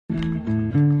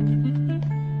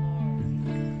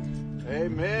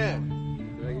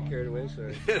Amen. Did I get carried away,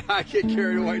 sir? Did I get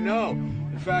carried away? No.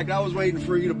 In fact, I was waiting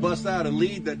for you to bust out a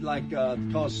lead that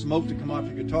caused smoke to come off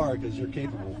your guitar because you're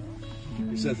capable.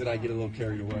 He says that I get a little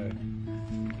carried away.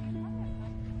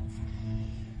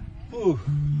 Whew.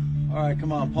 All right,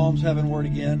 come on. Palms heavenward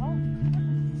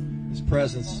again. His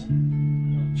presence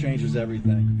changes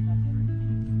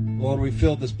everything. Lord, we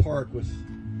filled this park with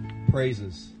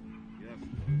praises.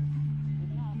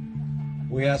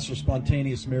 We ask for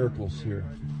spontaneous miracles here.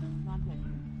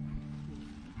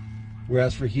 We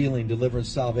ask for healing, deliverance,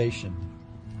 salvation.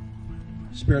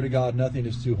 Spirit of God, nothing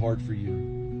is too hard for you.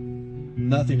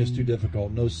 Nothing is too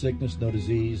difficult. No sickness, no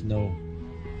disease, no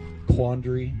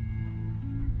quandary,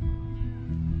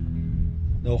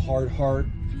 no hard heart,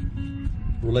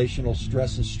 relational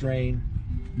stress and strain,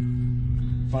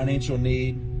 financial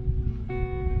need.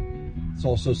 It's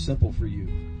all so simple for you.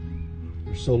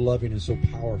 You're so loving and so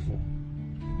powerful.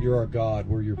 You're our God.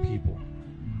 We're your people.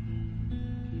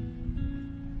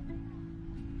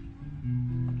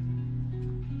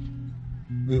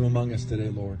 Move among us today,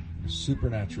 Lord, in a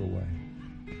supernatural way.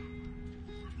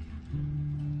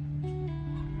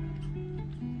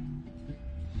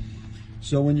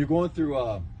 So when you're going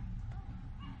through,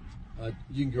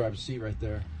 you can grab a seat right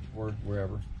there or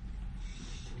wherever.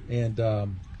 And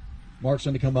Mark's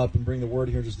going to come up and bring the word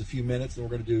here in just a few minutes. And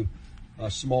we're going to do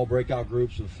small breakout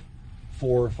groups of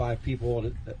 4 or 5 people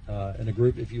in a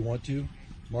group if you want to.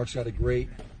 Mark's got a great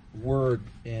word,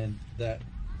 and that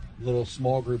little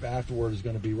small group afterward is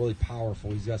going to be really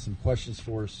powerful. He's got some questions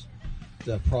for us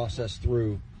to process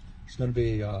through. It's going to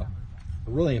be a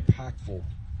really impactful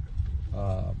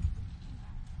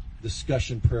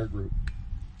discussion prayer group.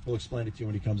 We'll explain it to you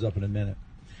when he comes up in a minute.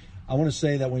 I want to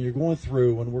say that when we're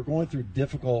going through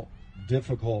difficult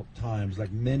times,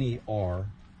 like many are,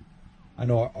 I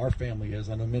know our family is,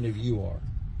 I know many of you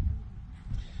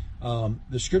are.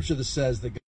 The scripture that says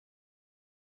that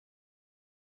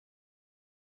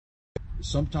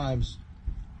sometimes,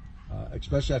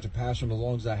 especially after pastoring as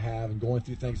long as I have and going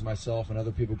through things myself and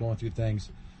other people going through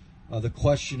things, the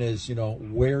question is,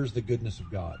 where's the goodness of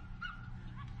God?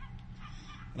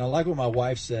 And I like what my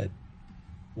wife said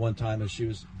one time as she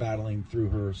was battling through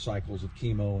her cycles of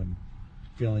chemo and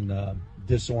feeling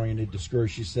disoriented,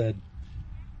 discouraged. She said,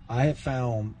 I have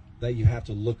found that you have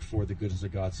to look for the goodness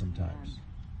of God sometimes.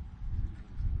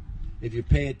 If you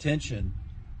pay attention,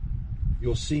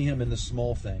 you'll see him in the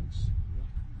small things.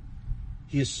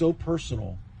 He is so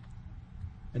personal,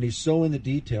 and he's so in the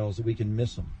details that we can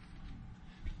miss him.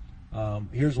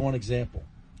 Here's one example.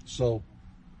 So,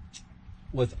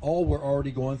 with all we're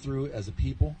already going through as a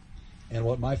people, and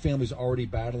what my family's already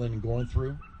battling and going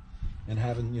through, and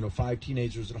having 5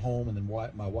 teenagers at home, and then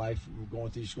my wife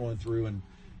she's going through, and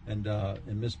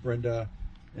Miss Brenda,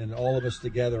 and all of us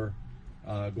together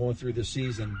going through this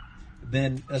season.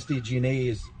 Then SDG&A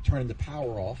is turning the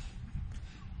power off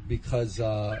because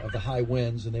of the high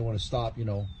winds, and they want to stop,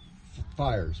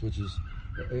 fires, which is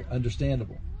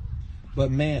understandable.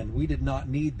 But man, we did not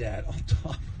need that on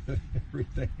top of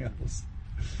everything else.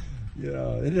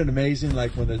 Isn't it amazing?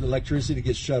 Like when the electricity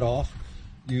gets shut off,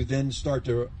 you then start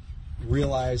to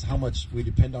realize how much we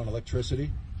depend on electricity.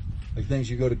 Like things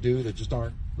you go to do that just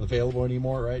aren't available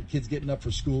anymore, right? Kids getting up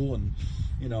for school, and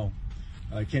you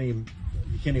can't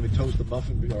even toast a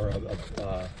muffin or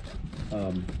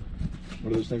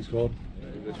what are those things called?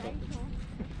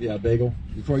 Yeah, bagel.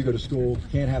 Before you go to school,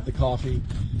 can't have the coffee.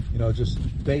 Just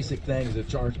basic things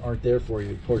that aren't there for you.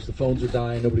 Of course, the phones are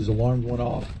dying. Nobody's alarms went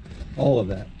off. All of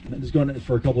that. And it's going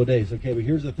for a couple of days. Okay, but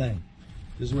here's the thing.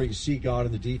 This is where you see God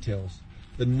in the details.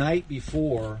 The night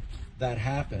before that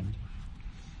happened,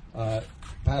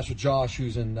 Pastor Josh,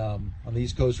 who's on the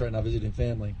East Coast right now visiting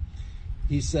family,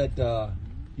 he said,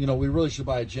 we really should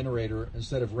buy a generator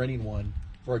instead of renting one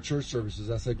for our church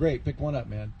services. I said, great, pick one up,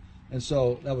 man. And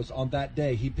so that was on that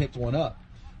day, he picked one up.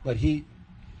 But he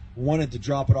wanted to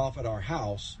drop it off at our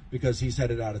house because he's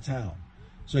headed out of town.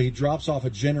 So he drops off a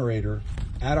generator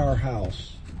at our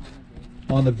house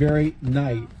on the very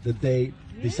night that they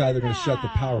decide they're going to shut the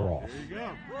power off. There you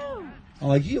go. I'm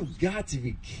like, you've got to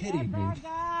be kidding me.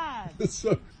 It's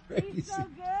so crazy. He's so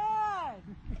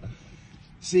good.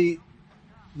 See,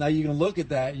 now you can look at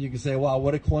that and you can say, wow,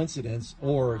 what a coincidence.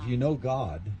 Or if you know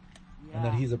God and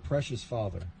that he's a precious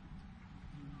father,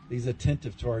 he's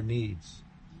attentive to our needs.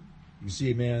 You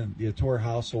see, man, the Ator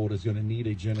household is going to need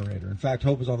a generator. In fact,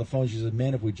 Hope was on the phone. She said,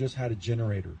 man, if we just had a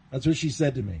generator. That's what she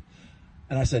said to me.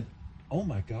 And I said, oh,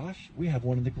 my gosh, we have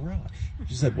one in the garage.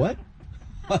 She said, what?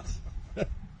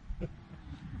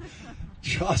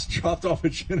 Josh dropped off a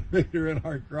generator in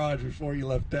our garage before you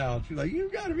left town. She's like, "You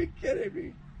got to be kidding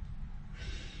me."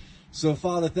 So,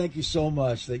 Father, thank you so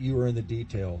much that you are in the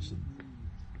details. And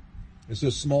it's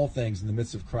those small things in the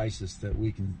midst of crisis that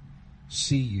we can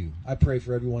see you. I pray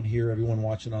for everyone here, everyone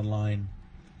watching online,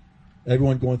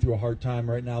 everyone going through a hard time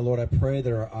right now. Lord, I pray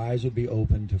that our eyes would be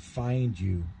open to find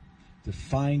you, to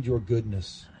find your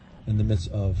goodness in the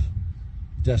midst of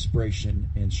desperation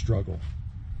and struggle,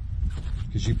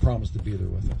 because you promised to be there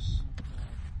with us.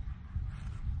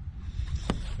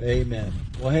 Amen.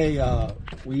 Well, hey,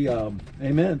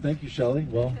 amen. Thank you, Shelley.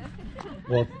 Well,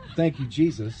 thank you,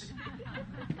 Jesus.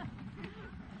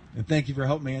 And thank you for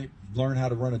helping me learn how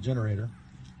to run a generator.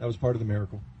 That was part of the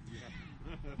miracle.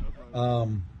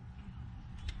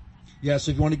 Yeah, so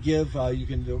if you want to give, you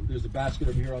can. There's a basket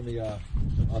over here on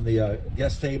the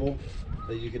guest table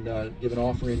that you can give an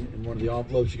offering in one of the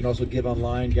envelopes. You can also give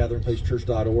online,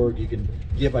 gatheringplacechurch.org. You can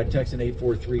give by texting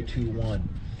 84321.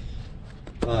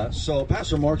 So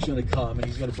Pastor Mark's going to come, and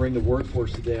he's going to bring the word for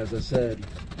us today, as I said.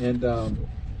 And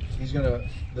he's going to,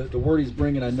 the word he's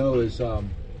bringing, I know, is,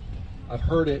 I've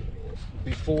heard it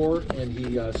before, and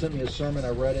he sent me a sermon. I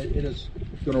read it. It is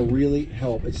going to really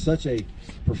help. It's such a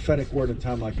prophetic word in a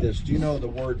time like this. Do you know the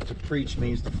word to preach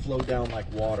means to flow down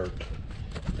like water?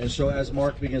 And so as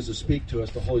Mark begins to speak to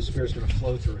us, the Holy Spirit's going to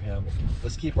flow through him.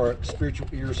 Let's keep our spiritual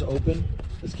ears open.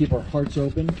 Let's keep our hearts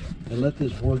open, and let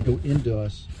this word go into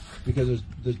us, because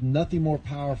there's nothing more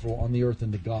powerful on the earth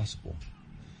than the gospel.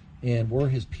 And we're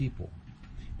his people.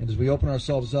 And as we open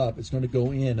ourselves up, it's going to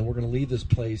go in, and we're going to leave this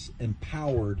place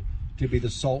empowered to be the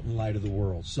salt and light of the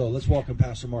world. So let's welcome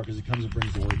Pastor Mark as he comes and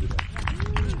brings the word today.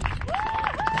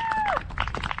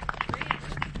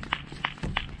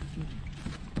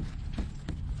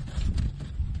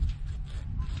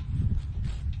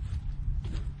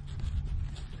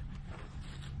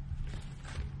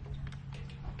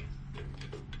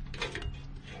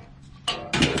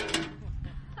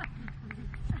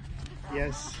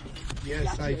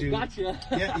 Yes, gotcha. I do. Gotcha.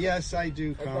 Yeah, yes, I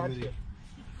do comedy. Gotcha.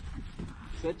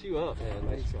 Set you up, man.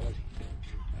 Nice try.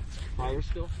 Fire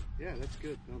still? Yeah, that's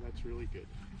good. No, that's really good.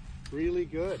 Really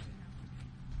good.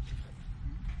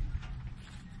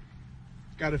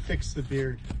 Got to fix the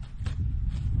beard.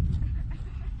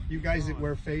 You guys that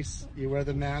you wear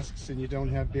the masks and you don't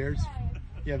have beards,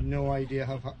 you have no idea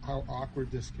how awkward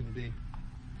this can be.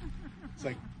 It's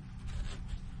like,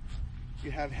 you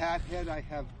have hat head, I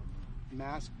have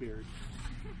mask beard.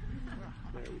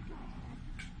 There we go.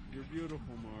 You're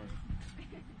beautiful, Mark.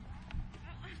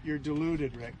 You're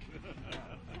deluded, Rick.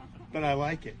 But I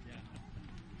like it.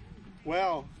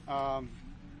 Well,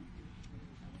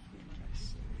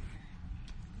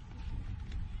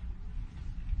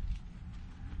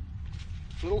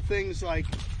 little things like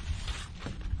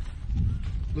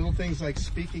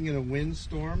speaking in a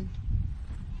windstorm.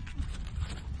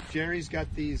 Jerry's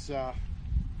got these. No,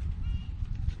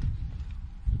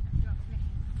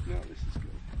 this is good.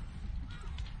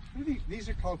 What are these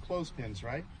are called clothespins,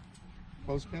 right?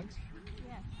 Clothespins?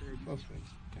 Yeah. Clothespins,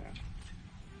 yeah.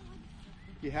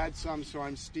 He had some, so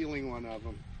I'm stealing one of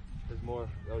them. There's more.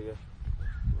 Oh, yeah.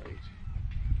 Right.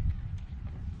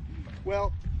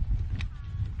 Well,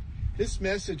 this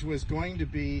message was going to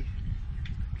be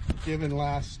given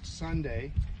last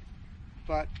Sunday,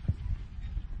 but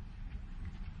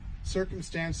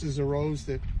circumstances arose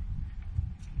that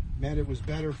meant it was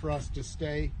better for us to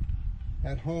stay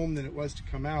at home than it was to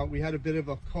come out. We had a bit of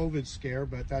a COVID scare,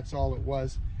 but that's all it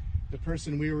was. The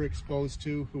person we were exposed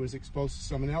to, who was exposed to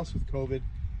someone else with COVID,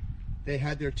 they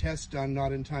had their test done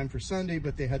not in time for Sunday,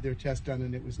 but they had their test done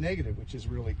and it was negative, which is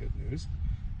really good news.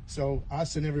 So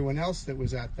us and everyone else that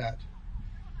was at that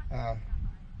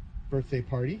birthday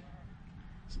party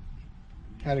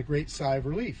had a great sigh of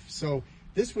relief. So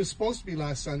this was supposed to be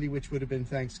last Sunday, which would have been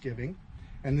Thanksgiving.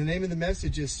 And the name of the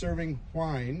message is Serving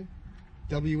Whine,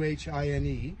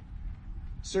 W-H-I-N-E,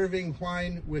 serving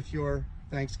whine with your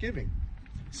Thanksgiving.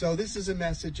 So this is a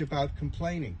message about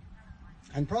complaining.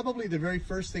 And probably the very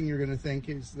first thing you're going to think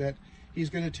is that he's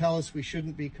going to tell us we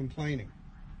shouldn't be complaining.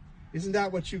 Isn't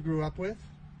that what you grew up with?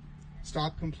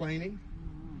 Stop complaining.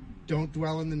 Don't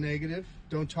dwell in the negative.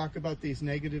 Don't talk about these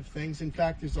negative things. In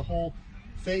fact, there's a whole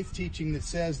faith teaching that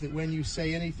says that when you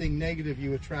say anything negative,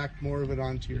 you attract more of it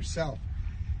onto yourself.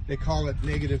 They call it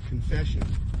negative confession.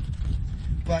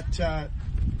 But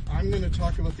I'm going to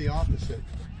talk about the opposite.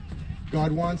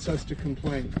 God wants us to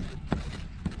complain.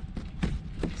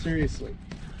 Seriously.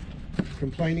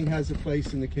 Complaining has a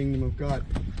place in the kingdom of God.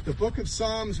 The book of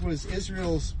Psalms was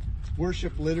Israel's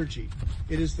worship liturgy.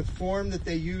 It is the form that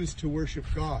they used to worship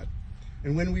God.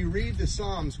 And when we read the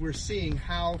Psalms, we're seeing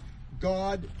how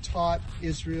God taught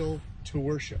Israel to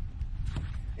worship.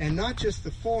 And not just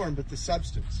the form, but the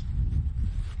substance.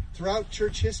 Throughout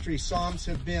church history, psalms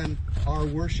have been our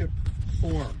worship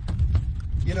form.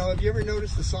 You know, have you ever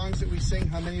noticed the songs that we sing,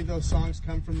 how many of those songs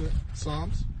come from the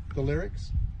Psalms, the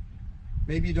lyrics?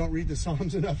 Maybe you don't read the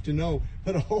Psalms enough to know,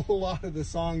 but a whole lot of the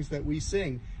songs that we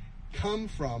sing come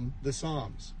from the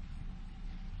Psalms.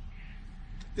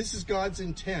 This is God's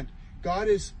intent. God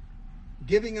is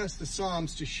giving us the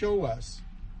Psalms to show us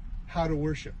how to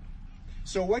worship.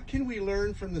 So what can we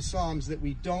learn from the Psalms that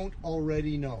we don't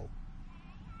already know?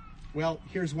 Well,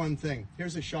 here's one thing.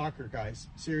 Here's a shocker, guys.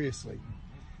 Seriously.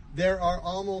 There are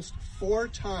almost 4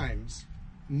 times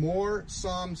more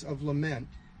Psalms of lament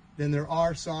than there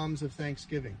are Psalms of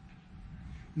thanksgiving.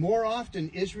 More often,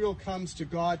 Israel comes to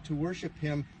God to worship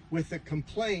him with a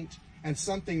complaint and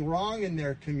something wrong in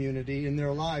their community, in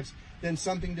their lives, than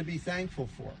something to be thankful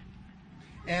for.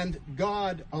 And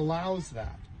God allows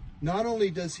that. Not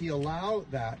only does he allow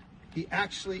that, he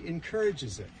actually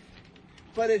encourages it.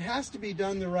 But it has to be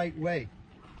done the right way.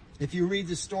 If you read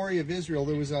the story of Israel,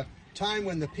 there was a time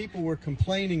when the people were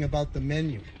complaining about the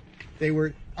menu. They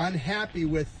were unhappy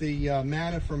with the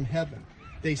manna from heaven.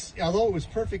 Although it was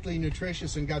perfectly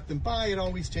nutritious and got them by, it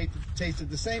always tasted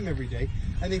the same every day,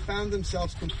 and they found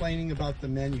themselves complaining about the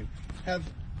menu.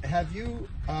 Have you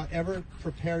ever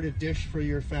prepared a dish for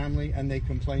your family and they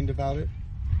complained about it?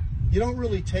 You don't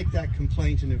really take that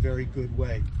complaint in a very good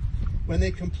way. When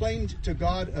they complained to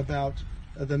God about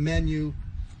the menu,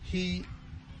 he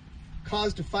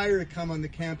caused a fire to come on the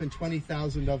camp and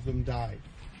 20,000 of them died.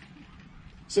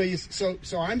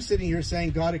 So I'm sitting here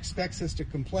saying God expects us to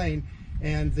complain,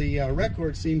 and the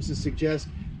record seems to suggest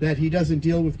that he doesn't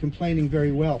deal with complaining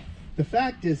very well. The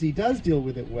fact is he does deal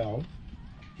with it well.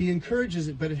 He encourages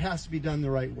it, but it has to be done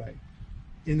the right way,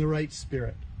 in the right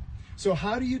spirit. So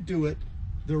how do you do it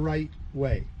the right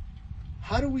way?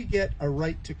 How do we get a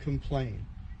right to complain?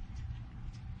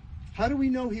 How do we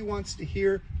know he wants to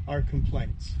hear our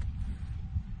complaints?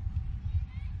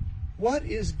 What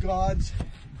is God's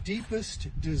deepest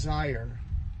desire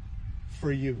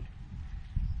for you?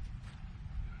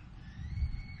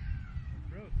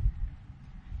 Growth.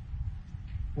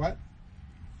 What?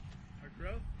 Our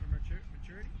growth, our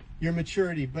maturity. Your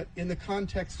maturity, but in the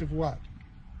context of what?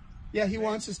 Yeah, he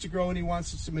wants us to grow and he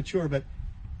wants us to mature, but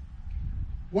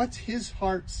what's his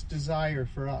heart's desire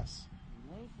for us?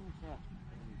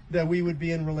 That we would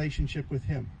be in relationship with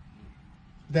him.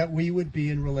 That we would be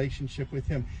in relationship with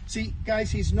him. See,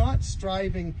 guys, he's not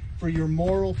striving for your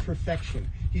moral perfection.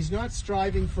 He's not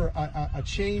striving for a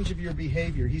change of your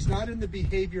behavior. He's not in the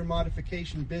behavior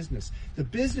modification business. The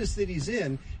business that he's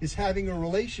in is having a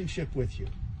relationship with you.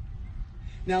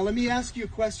 Now, let me ask you a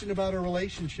question about a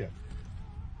relationship.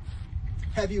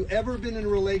 Have you ever been in a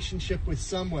relationship with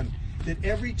someone that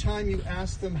every time you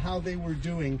asked them how they were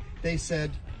doing, they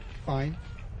said, fine?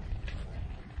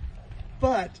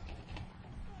 But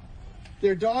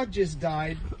their dog just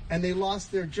died and they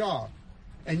lost their job.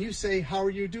 And you say, how are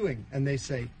you doing? And they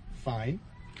say, fine.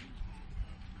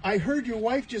 I heard your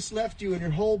wife just left you and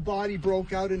your whole body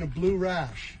broke out in a blue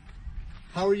rash.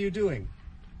 How are you doing?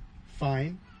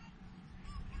 Fine.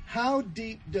 How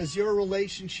deep does your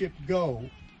relationship go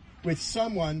with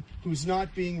someone who's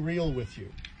not being real with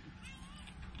you?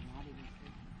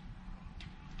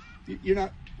 You're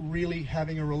not really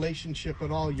having a relationship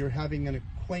at all. You're having an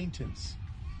acquaintanceship.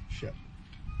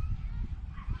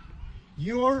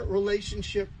 Your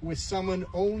relationship with someone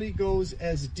only goes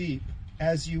as deep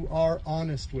as you are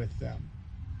honest with them.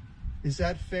 Is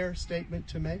that a fair statement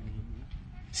to make?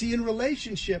 See, in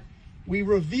relationship, we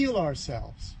reveal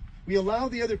ourselves. We allow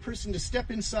the other person to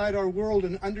step inside our world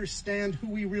and understand who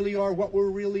we really are, what we're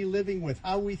really living with,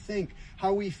 how we think,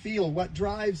 how we feel, what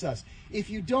drives us. If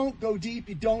you don't go deep,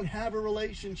 you don't have a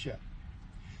relationship.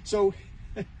 So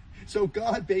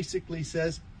God basically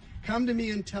says, come to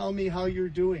me and tell me how you're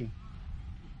doing.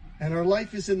 And our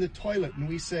life is in the toilet, and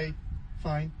we say,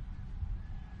 fine,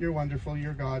 you're wonderful,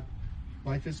 you're God,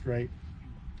 life is great.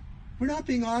 We're not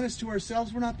being honest to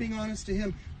ourselves, we're not being honest to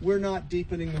him, we're not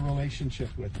deepening the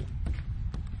relationship with him.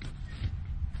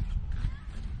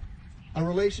 A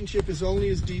relationship is only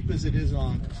as deep as it is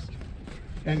honest.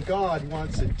 And God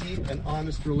wants a deep and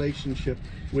honest relationship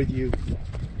with you.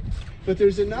 But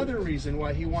there's another reason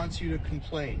why he wants you to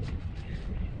complain.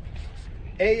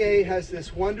 AA has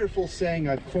this wonderful saying.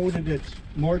 I've quoted it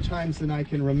more times than I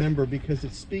can remember because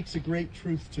it speaks a great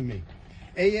truth to me.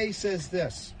 AA says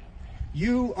this: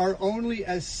 you are only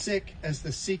as sick as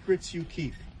the secrets you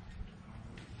keep.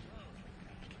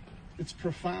 It's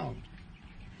profound.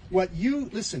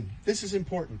 Listen, this is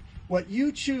important. What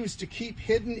you choose to keep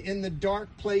hidden in the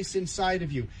dark place inside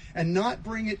of you, and not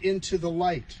bring it into the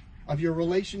light of your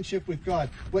relationship with God,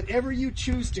 whatever you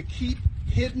choose to keep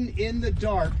hidden in the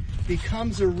dark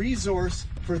becomes a resource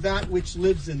for that which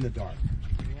lives in the dark.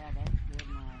 Yeah, that's good,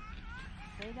 Mark.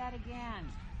 Say that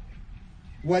again.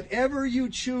 Whatever you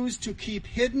choose to keep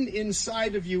hidden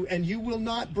inside of you, and you will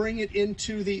not bring it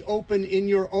into the open in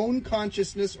your own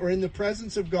consciousness or in the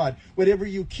presence of God, whatever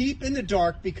you keep in the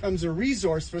dark becomes a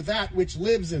resource for that which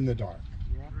lives in the dark.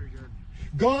 Very good.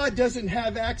 God doesn't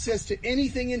have access to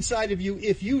anything inside of you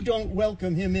if you don't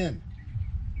welcome him in.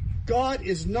 God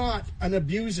is not an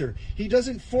abuser. He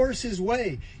doesn't force his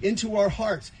way into our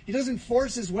hearts. He doesn't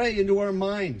force his way into our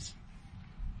minds.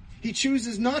 He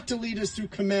chooses not to lead us through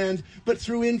command, but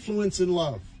through influence and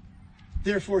love.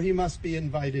 Therefore, he must be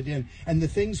invited in. And the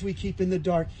things we keep in the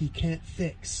dark, he can't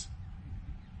fix.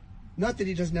 Not that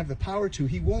he doesn't have the power to.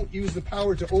 He won't use the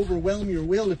power to overwhelm your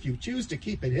will. If you choose to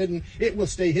keep it hidden, it will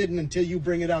stay hidden until you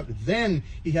bring it out. Then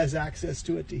he has access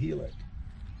to it to heal it.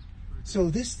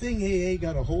 So this thing AA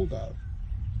got a hold of,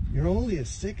 you're only as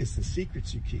sick as the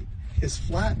secrets you keep, is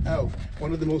flat out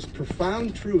one of the most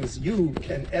profound truths you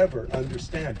can ever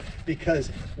understand, because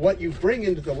what you bring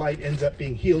into the light ends up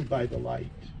being healed by the light.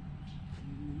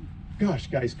 Gosh,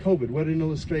 guys, COVID, what an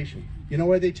illustration. You know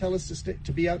why they tell us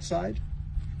to be outside?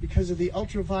 Because of the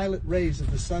ultraviolet rays of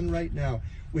the sun right now,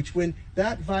 which when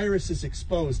that virus is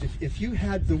exposed, if you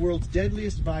had the world's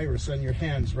deadliest virus on your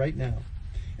hands right now,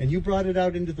 and you brought it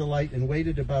out into the light and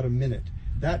waited about a minute,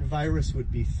 that virus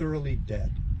would be thoroughly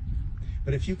dead.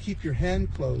 But if you keep your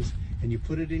hand closed and you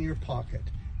put it in your pocket,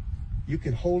 you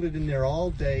can hold it in there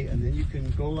all day, and then you can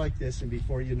go like this, and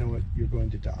before you know it, you're going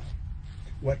to die.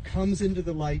 What comes into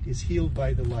the light is healed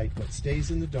by the light. What stays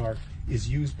in the dark is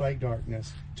used by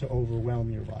darkness to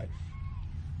overwhelm your life.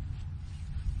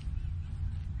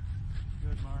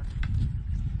 Good, Mark.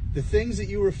 The things that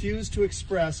you refuse to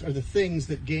express are the things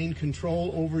that gain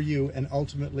control over you and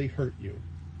ultimately hurt you.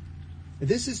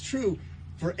 This is true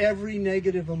for every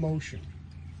negative emotion.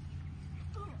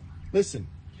 Listen,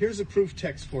 here's a proof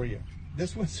text for you.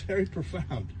 This one's very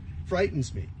profound.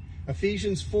 Frightens me.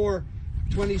 Ephesians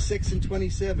 4:26 and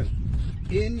 27.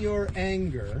 In your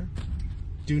anger,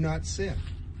 do not sin.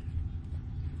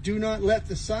 Do not let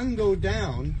the sun go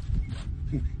down.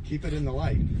 Keep it in the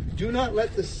light. Do not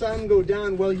let the sun go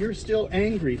down while you're still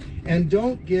angry. And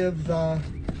don't give the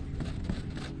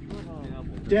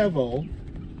devil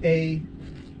a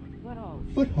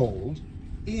foothold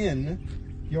in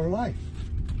your life.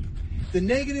 The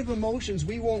negative emotions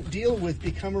we won't deal with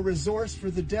become a resource for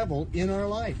the devil in our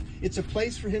life. It's a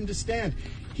place for him to stand.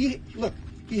 He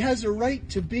has a right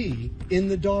to be in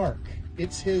the dark.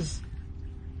 It's his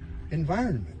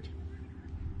environment.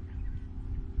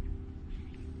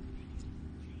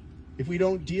 If we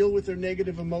don't deal with their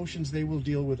negative emotions, they will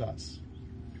deal with us.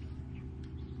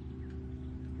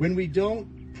 When we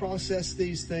don't process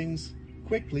these things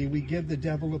quickly, we give the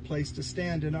devil a place to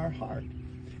stand in our heart.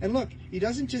 And look, he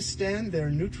doesn't just stand there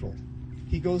neutral.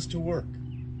 He goes to work.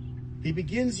 He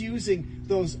begins using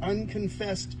those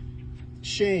unconfessed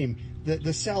shame,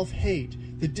 the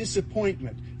self-hate, the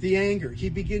disappointment, the anger. He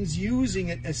begins using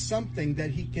it as something that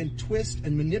he can twist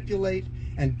and manipulate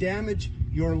and damage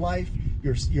your life,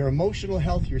 your emotional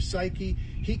health, your psyche.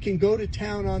 He can go to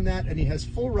town on that, and he has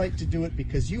full right to do it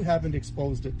because you haven't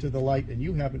exposed it to the light and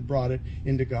you haven't brought it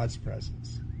into God's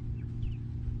presence.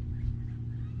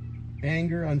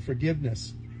 Anger,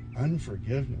 unforgiveness.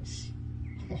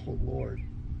 Oh, Lord.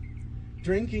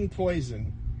 Drinking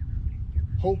poison,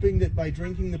 hoping that by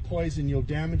drinking the poison you'll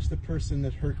damage the person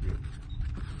that hurt you.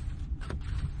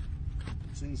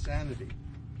 It's insanity.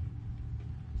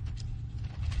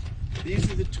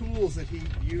 These are the tools that he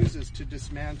uses to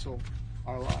dismantle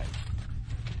our life.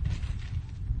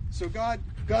 So God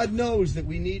knows that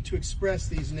we need to express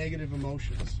these negative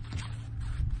emotions.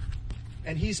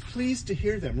 And he's pleased to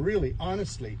hear them, really,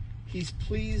 honestly. He's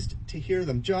pleased to hear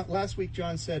them. Last week,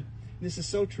 John said, and this is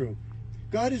so true,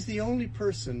 God is the only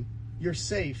person you're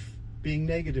safe being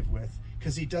negative with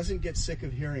because he doesn't get sick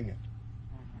of hearing it.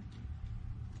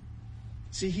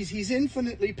 See, he's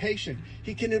infinitely patient.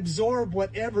 He can absorb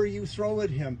whatever you throw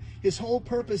at him. His whole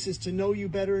purpose is to know you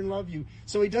better and love you.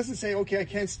 So he doesn't say, okay, I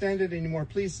can't stand it anymore.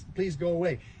 Please go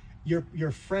away.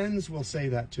 Your friends will say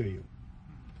that to you.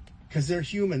 Because they're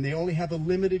human. They only have a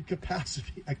limited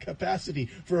capacity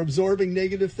for absorbing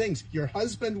negative things. Your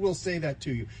husband will say that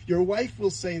to you. Your wife will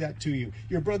say that to you.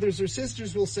 Your brothers or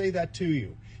sisters will say that to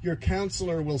you. Your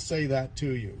counselor will say that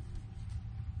to you.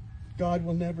 God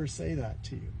will never say that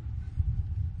to you.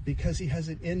 Because he has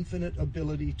an infinite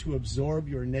ability to absorb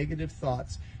your negative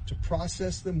thoughts, to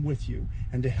process them with you,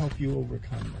 and to help you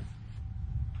overcome them.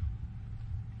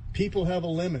 People have a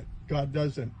limit. God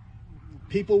doesn't.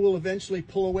 People will eventually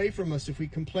pull away from us if we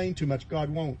complain too much. God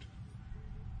won't.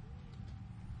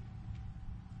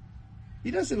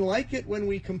 He doesn't like it when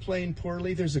we complain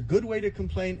poorly. There's a good way to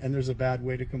complain and there's a bad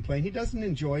way to complain. He doesn't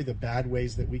enjoy the bad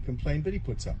ways that we complain, but he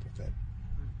puts up with it,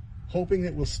 hoping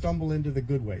that we'll stumble into the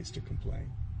good ways to complain.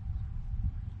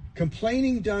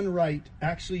 Complaining done right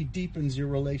actually deepens your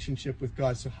relationship with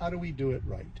God. So how do we do it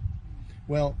right?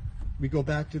 Well, we go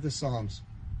back to the Psalms.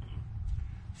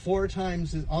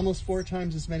 Almost four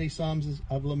times as many Psalms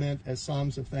of lament as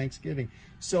Psalms of thanksgiving.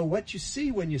 So what you see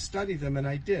when you study them, and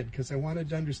I did because I wanted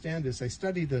to understand this, I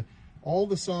studied all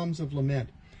the Psalms of lament.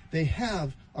 They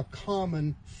have a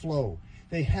common flow.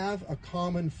 They have a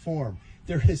common form.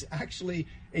 There is actually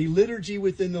a liturgy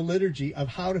within the liturgy of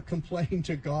how to complain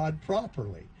to God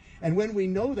properly. And when we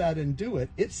know that and do it,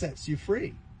 it sets you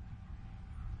free.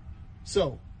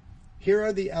 So, here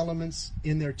are the elements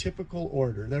in their typical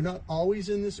order. They're not always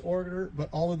in this order, but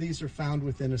all of these are found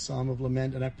within a Psalm of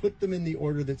Lament, and I put them in the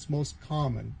order that's most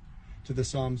common to the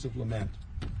Psalms of Lament.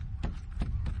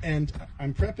 And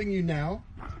I'm prepping you now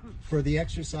for the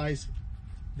exercise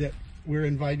that we're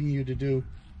inviting you to do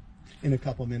in a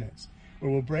couple minutes,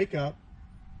 where we'll break up,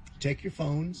 take your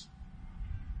phones,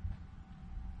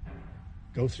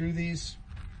 go through these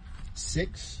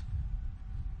 6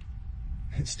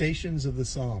 stations of the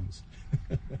Psalms.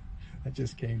 That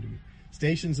just came to me.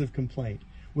 Stations of complaint.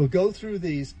 We'll go through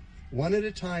these one at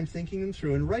a time, thinking them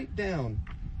through, and write down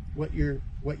what your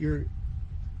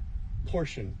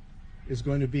portion is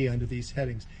going to be under these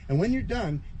headings. And when you're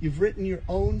done, you've written your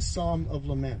own Psalm of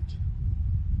Lament,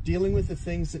 dealing with the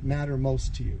things that matter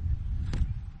most to you.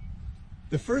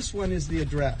 The first one is the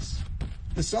address.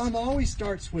 The psalm always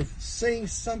starts with saying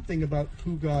something about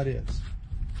who God is.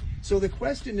 So the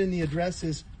question in the address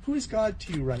is, who is God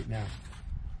to you right now?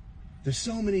 There's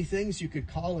so many things you could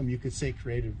call him. You could say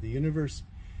creator of the universe.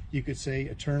 You could say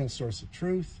eternal source of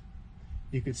truth.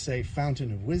 You could say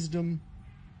fountain of wisdom.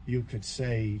 You could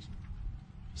say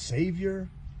Savior,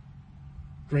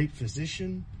 great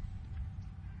physician,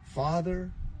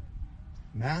 Father,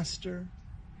 Master.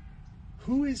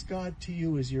 Who is God to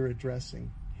you as you're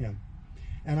addressing him?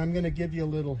 And I'm going to give you a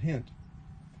little hint.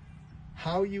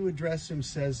 How you address him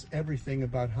says everything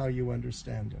about how you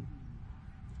understand him.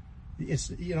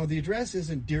 The address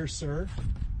isn't dear sir,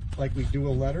 like we do a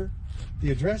letter.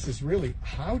 The address is really,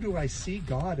 how do I see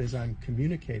God as I'm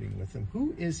communicating with him?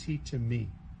 Who is he to me?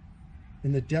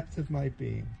 In the depth of my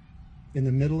being, in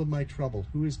the middle of my trouble,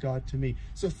 who is God to me?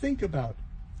 So think about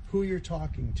who you're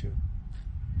talking to.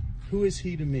 Who is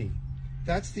he to me?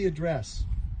 That's the address.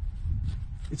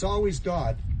 It's always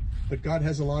God, but God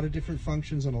has a lot of different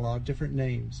functions and a lot of different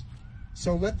names.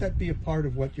 So let that be a part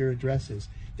of what your address is.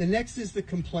 The next is the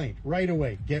complaint. Right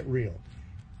away, get real.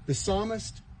 The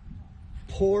psalmist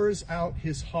pours out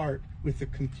his heart with a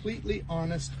completely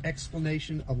honest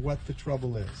explanation of what the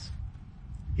trouble is.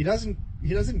 He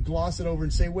doesn't gloss it over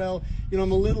and say, well,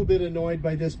 I'm a little bit annoyed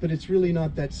by this, but it's really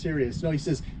not that serious. No, he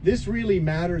says, this really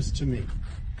matters to me.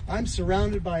 I'm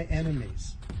surrounded by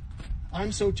enemies.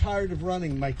 I'm so tired of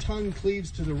running. My tongue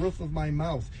cleaves to the roof of my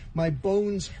mouth. My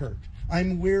bones hurt.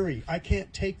 I'm weary. I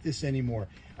can't take this anymore.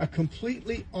 A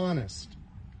completely honest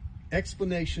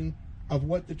explanation of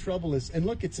what the trouble is. And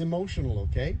look, it's emotional,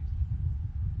 okay?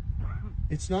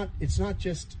 It's not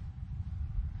just,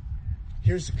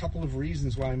 here's a couple of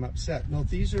reasons why I'm upset. No,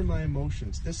 these are my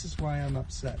emotions. This is why I'm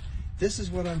upset. This is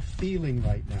what I'm feeling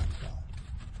right now,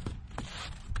 God.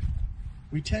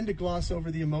 We tend to gloss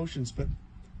over the emotions, but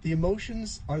the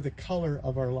emotions are the color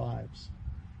of our lives.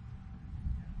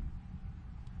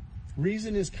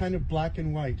 Reason is kind of black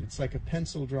and white. It's like a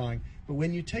pencil drawing. But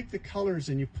when you take the colors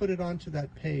and you put it onto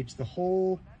that page, the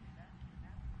whole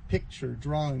picture,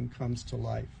 drawing comes to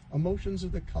life. Emotions are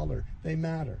the color. They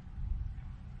matter.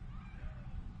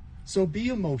 So be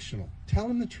emotional. Tell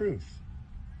him the truth.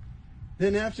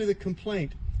 Then after the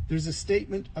complaint, there's a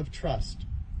statement of trust.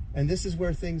 And this is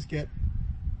where things get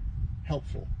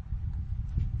helpful.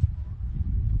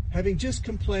 Having just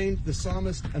complained, the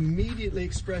psalmist immediately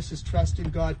expresses trust in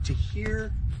God to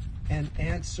hear and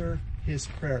answer his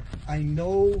prayer. I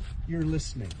know you're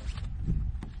listening.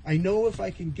 I know if I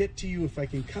can get to you, if I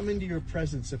can come into your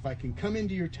presence, if I can come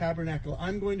into your tabernacle,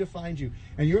 I'm going to find you,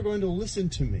 and you're going to listen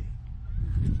to me.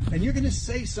 And you're going to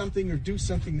say something or do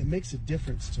something that makes a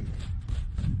difference to me.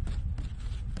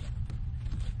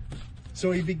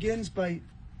 So he begins by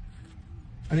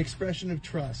an expression of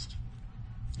trust.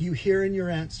 You hear in your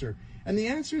answer. And the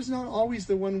answer is not always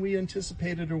the one we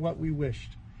anticipated or what we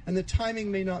wished. And the timing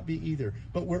may not be either.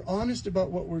 But we're honest about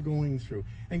what we're going through.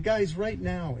 And guys, right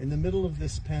now, in the middle of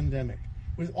this pandemic,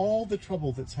 with all the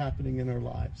trouble that's happening in our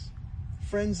lives,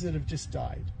 friends that have just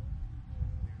died.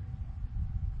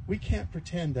 We can't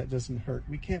pretend that doesn't hurt.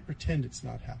 We can't pretend it's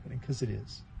not happening, because it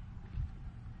is.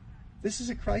 This is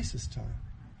a crisis time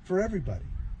for everybody.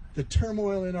 The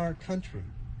turmoil in our country,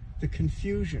 the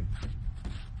confusion,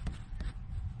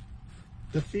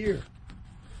 the fear.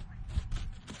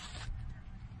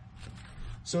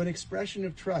 So an expression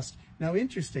of trust. Now,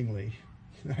 interestingly,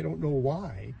 I don't know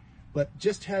why, but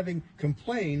just having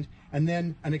complained and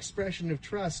then an expression of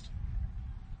trust,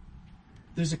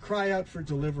 there's a cry out for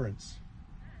deliverance.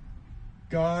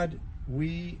 God,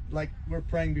 we're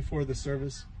praying before the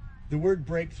service. The word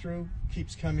breakthrough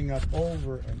keeps coming up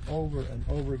over and over and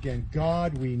over again.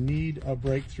 God, we need a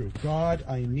breakthrough. God,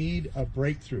 I need a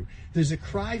breakthrough. There's a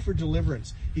cry for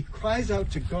deliverance. He cries out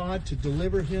to God to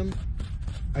deliver him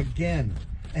again.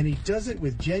 And he does it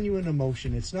with genuine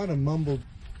emotion. It's not a mumbled,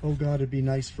 oh God, it'd be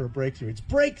nice for a breakthrough. It's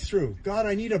breakthrough. God,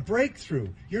 I need a breakthrough.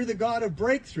 You're the God of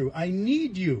breakthrough. I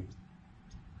need you.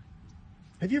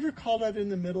 Have you ever called out in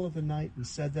the middle of the night and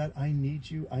said that? I need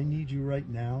you. I need you right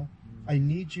now. I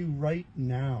need you right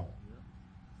now.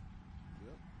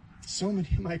 So many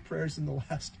of my prayers in the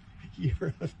last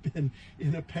year have been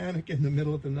in a panic in the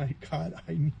middle of the night. God,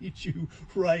 I need you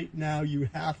right now. You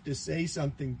have to say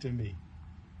something to me.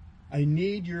 I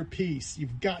need your peace.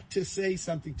 You've got to say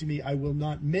something to me. I will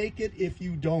not make it if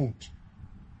you don't.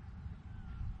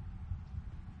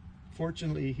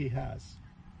 Fortunately, he has.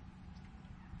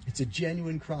 It's a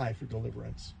genuine cry for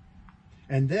deliverance.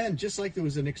 And then, just like there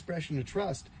was an expression of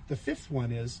trust, the fifth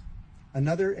one is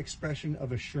another expression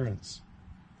of assurance.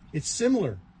 It's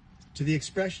similar to the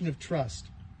expression of trust.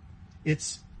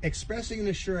 It's expressing an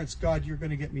assurance, God, you're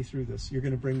going to get me through this. You're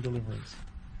going to bring deliverance.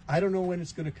 I don't know when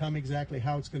it's going to come, exactly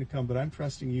how it's going to come, but I'm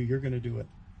trusting you. You're going to do it.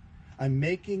 I'm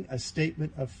making a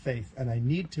statement of faith, and I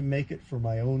need to make it for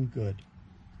my own good.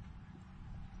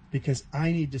 Because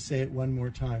I need to say it one more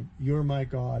time. You're my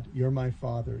God. You're my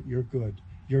Father. You're good.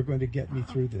 You're going to get me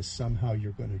through this. Somehow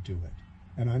you're going to do it.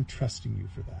 And I'm trusting you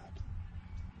for that.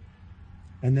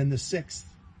 And then the sixth.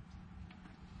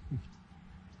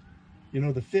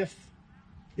 The fifth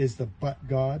is the but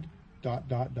God, ... but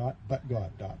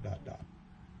God, ...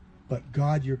 But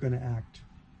God, you're going to act.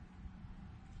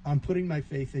 I'm putting my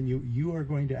faith in you. You are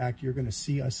going to act. You're going to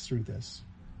see us through this.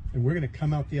 And we're going to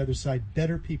come out the other side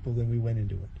better people than we went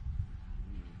into it.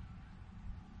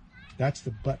 That's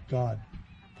the but God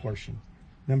portion.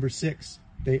 Number 6,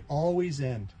 they always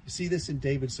end. You see this in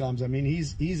David's Psalms. I mean,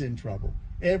 he's in trouble.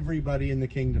 Everybody in the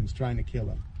kingdom's trying to kill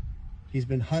him. He's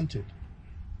been hunted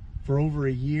for over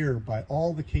a year by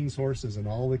all the king's horses and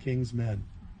all the king's men.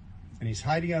 And he's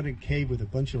hiding out in a cave with a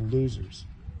bunch of losers.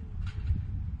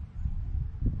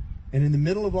 And in the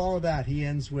middle of all of that, he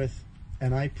ends with,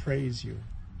 and I praise you.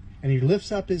 And he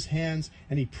lifts up his hands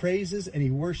and he praises and he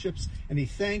worships and he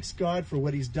thanks God for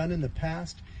what he's done in the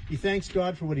past. He thanks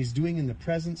God for what he's doing in the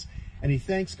present. And he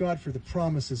thanks God for the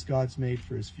promises God's made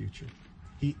for his future.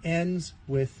 He ends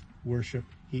with worship.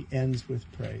 He ends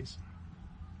with praise.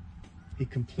 He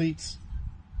completes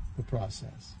the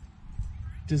process.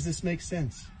 Does this make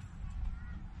sense?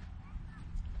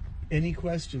 Any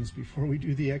questions before we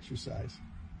do the exercise?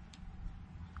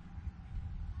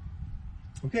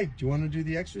 Okay, do you want to do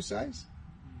the exercise?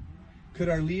 Could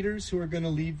our leaders who are going to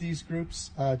lead these groups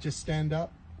just stand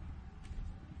up?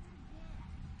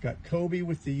 Got Kobe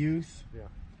with the youth, Yeah.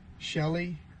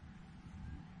 Shelley,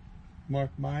 Mark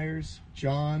Myers,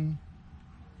 John.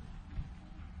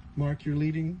 Mark, you're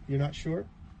leading? You're not sure?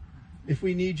 If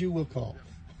we need you, we'll call.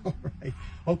 All right.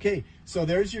 Okay, so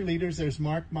there's your leaders. There's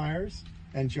Mark Myers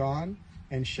and John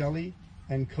and Shelley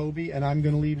and Kobe, and I'm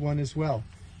going to lead one as well.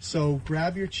 So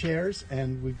grab your chairs,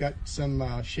 and we've got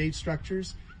some shade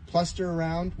structures. Cluster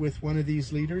around with one of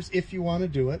these leaders if you want to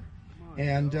do it,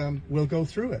 and we'll go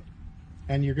through it.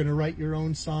 And you're going to write your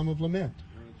own Psalm of Lament.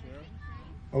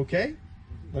 Okay?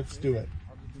 Let's do it.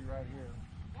 I'll just be right here.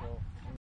 So